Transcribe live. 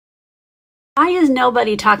Why is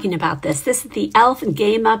nobody talking about this? This is the e.l.f.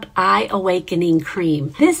 Game Up Eye Awakening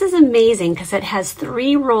Cream. This is amazing because it has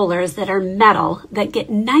 3 rollers that are metal that get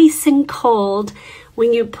nice and cold.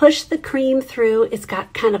 When you push the cream through, it's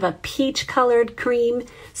got kind of a peach colored cream,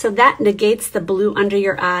 so that negates the blue under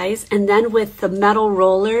your eyes. And then with the metal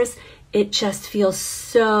rollers, it just feels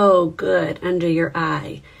so good under your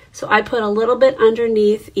eye. So I put a little bit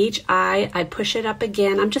underneath each eye. I push it up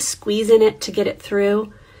again. I'm just squeezing it to get it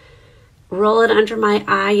through. Roll it under my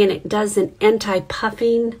eye and it does an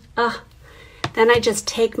anti-puffing. Then I just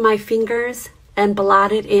take my fingers and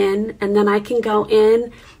blot it in, and then I can go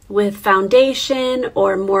in with foundation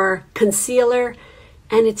or more concealer,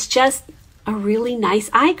 and it's just a really nice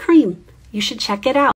eye cream. You should check it out.